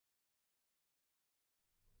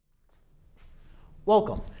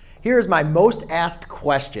Welcome. Here's my most asked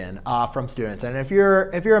question from students. And if you're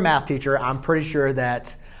a math teacher, I'm pretty sure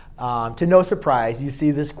that to no surprise, you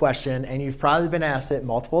see this question and you've probably been asked it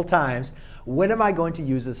multiple times. When am I going to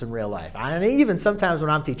use this in real life? And even sometimes when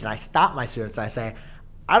I'm teaching, I stop my students and I say,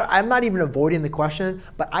 I'm not even avoiding the question,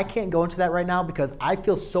 but I can't go into that right now because I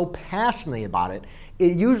feel so passionately about it.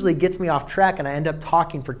 It usually gets me off track and I end up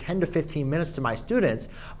talking for 10 to 15 minutes to my students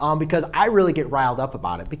because I really get riled up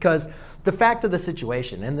about it. Because the fact of the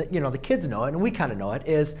situation, and the kids know it and we kind of know it,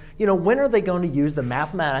 is when are they going to use the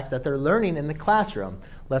mathematics that they're learning in the classroom?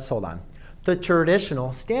 Let's hold on. The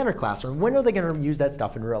traditional standard classroom, when are they going to use that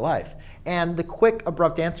stuff in real life? And the quick,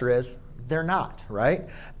 abrupt answer is they're not, right?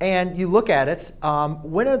 And you look at it,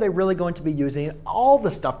 when are they really going to be using all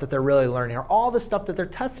the stuff that they're really learning or all the stuff that they're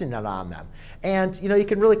testing it on them? And you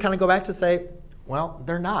can really kind of go back to say, well,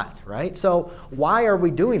 they're not, right? So why are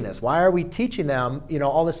we doing this? Why are we teaching them,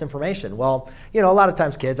 all this information? Well, a lot of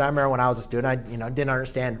times kids, I remember when I was a student, I didn't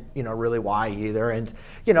understand, really why either. And,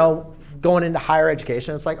 going into higher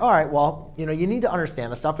education, it's like, all right, well, you need to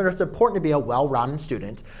understand the stuff, and it's important to be a well-rounded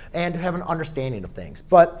student and to have an understanding of things.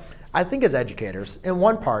 But I think as educators, in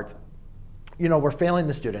one part, we're failing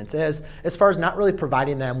the students as far as not really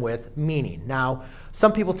providing them with meaning. Now,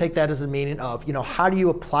 some people take that as a meaning of, how do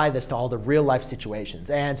you apply this to all the real life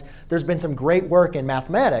situations? And there's been some great work in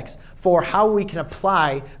mathematics for how we can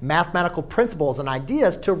apply mathematical principles and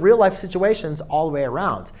ideas to real life situations all the way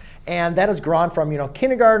around. And that has grown from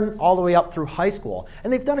kindergarten all the way up through high school.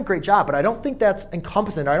 And they've done a great job, but I don't think that's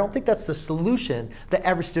encompassing. I don't think that's the solution that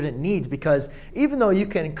every student needs, because even though you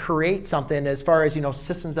can create something as far as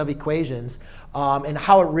systems of equations and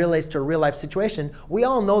how it relates to a real life situation, we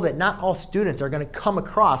all know that not all students are going to come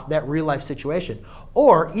across that real life situation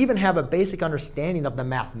or even have a basic understanding of the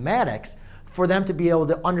mathematics for them to be able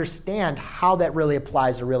to understand how that really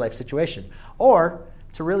applies to a real life situation, or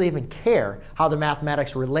to really even care how the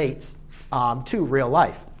mathematics relates to real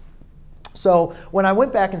life. So when I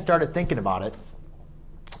went back and started thinking about it,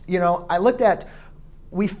 I looked at,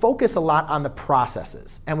 we focus a lot on the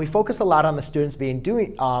processes, and we focus a lot on the students being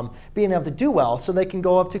able to do well so they can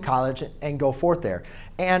go up to college and go forth there.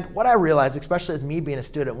 And what I realized, especially as me being a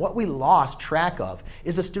student, what we lost track of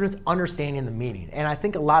is the students understanding the meaning. And I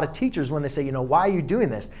think a lot of teachers, when they say, why are you doing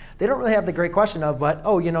this? They don't really have the great question of, but,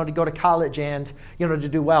 to go to college and, to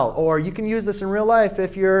do well. Or you can use this in real life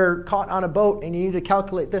if you're caught on a boat and you need to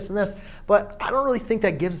calculate this and this. But I don't really think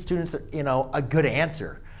that gives students, a good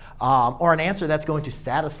answer. Or an answer that's going to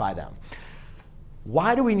satisfy them.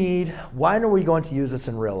 Why are we going to use this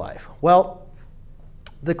in real life? Well,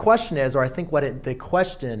 the question is, or I think or the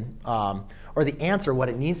answer, what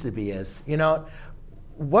it needs to be is,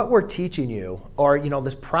 what we're teaching you, or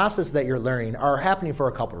this process that you're learning, are happening for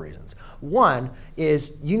a couple reasons. One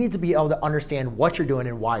is you need to be able to understand what you're doing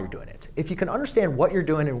and why you're doing it. If you can understand what you're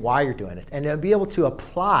doing and why you're doing it, and then be able to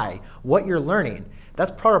apply what you're learning,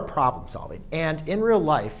 that's part of problem solving. And in real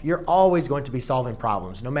life, you're always going to be solving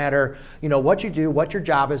problems. No matter what you do, what your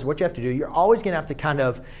job is, what you have to do, you're always going to have to kind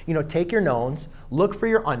of take your knowns, look for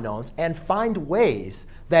your unknowns, and find ways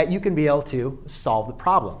that you can be able to solve the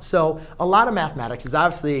problem. So a lot of mathematics is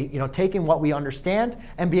obviously taking what we understand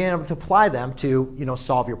and being able to apply them to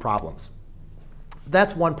solve your problems.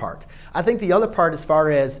 That's one part. I think the other part, as far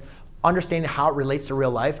as understanding how it relates to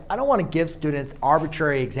real life, I don't want to give students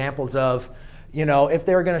arbitrary examples of if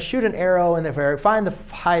they're going to shoot an arrow and they find the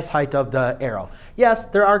highest height of the arrow. Yes,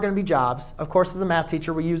 there are going to be jobs. Of course, as a math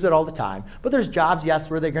teacher, we use it all the time. But there's jobs, yes,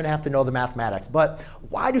 where they're going to have to know the mathematics. But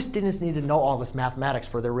why do students need to know all this mathematics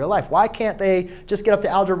for their real life? Why can't they just get up to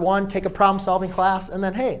Algebra 1, take a problem-solving class, and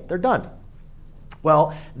then, hey, they're done?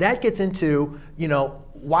 Well, that gets into,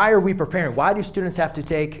 why are we preparing? Why do students have to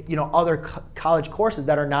take, other college courses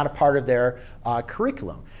that are not a part of their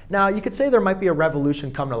curriculum? Now, you could say there might be a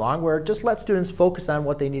revolution coming along where just let students focus on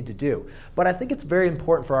what they need to do. But I think it's very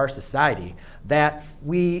important for our society that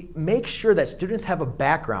we make sure that students have a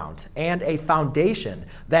background and a foundation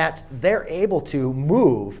that they're able to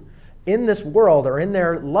move in this world or in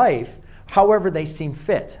their life however they seem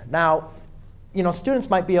fit. Now, students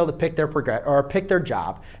might be able to pick their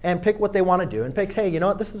job and pick what they want to do and pick, hey,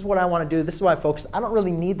 this is what I want to do, this is what I focus. I don't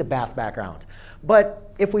really need the math background.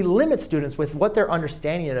 But if we limit students with what their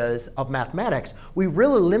understanding is of mathematics, we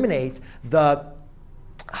really eliminate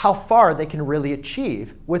how far they can really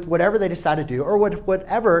achieve with whatever they decide to do or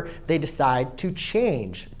whatever they decide to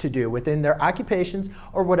change to do within their occupations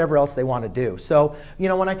or whatever else they want to do. So,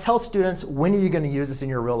 when I tell students, when are you going to use this in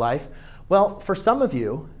your real life? Well, for some of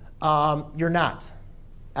you, you're not,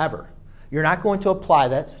 ever. You're not going to apply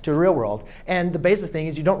that to the real world. And the basic thing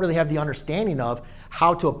is you don't really have the understanding of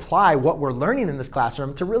how to apply what we're learning in this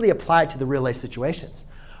classroom to really apply it to the real life situations.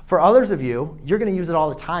 For others of you, you're going to use it all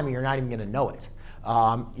the time and you're not even going to know it.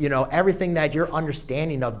 Everything that you're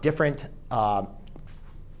understanding of different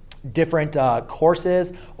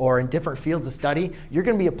courses or in different fields of study, you're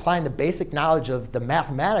going to be applying the basic knowledge of the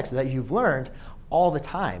mathematics that you've learned all the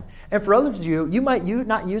time. And for others of you, you might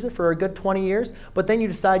not use it for a good 20 years, but then you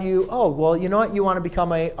decide you want to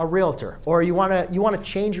become a realtor, or you want to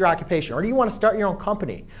change your occupation, or you want to start your own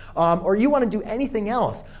company, or you want to do anything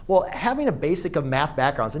else. Well, having a basic of math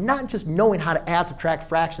backgrounds, and not just knowing how to add, subtract,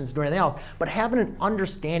 fractions, do anything else, but having an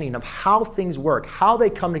understanding of how things work, how they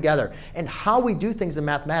come together, and how we do things in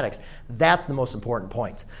mathematics, that's the most important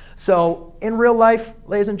point. So in real life,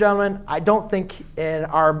 ladies and gentlemen, I don't think in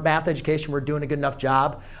our math education we're doing a good enough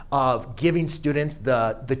job of giving students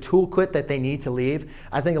the toolkit that they need to leave.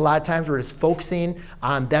 I think a lot of times we're just focusing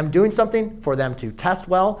on them doing something for them to test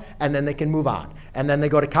well, and then they can move on. And then they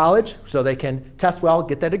go to college so they can test well,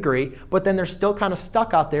 get that degree, but then they're still kind of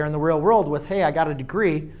stuck out there in the real world with, hey, I got a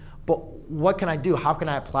degree, but what can I do? How can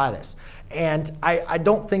I apply this? And I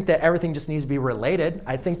don't think that everything just needs to be related.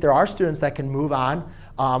 I think there are students that can move on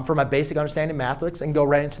from a basic understanding of mathematics and go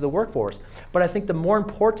right into the workforce. But I think the more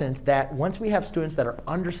important that once we have students that are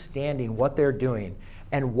understanding what they're doing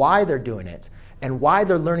and why they're doing it and why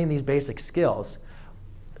they're learning these basic skills,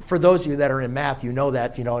 for those of you that are in math, you know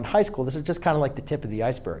that in high school, this is just kind of like the tip of the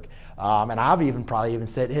iceberg. And I've probably hit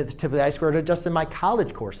the tip of the iceberg just in my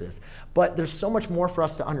college courses. But there's so much more for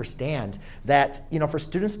us to understand that for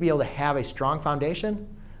students to be able to have a strong foundation,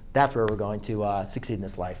 that's where we're going to succeed in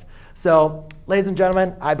this life. So, ladies and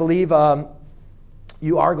gentlemen, I believe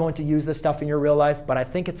you are going to use this stuff in your real life, but I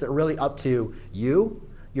think it's really up to you,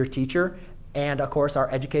 your teacher, and of course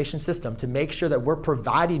our education system to make sure that we're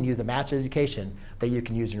providing you the match education that you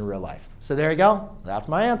can use in your real life. So there you go. That's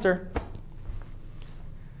my answer.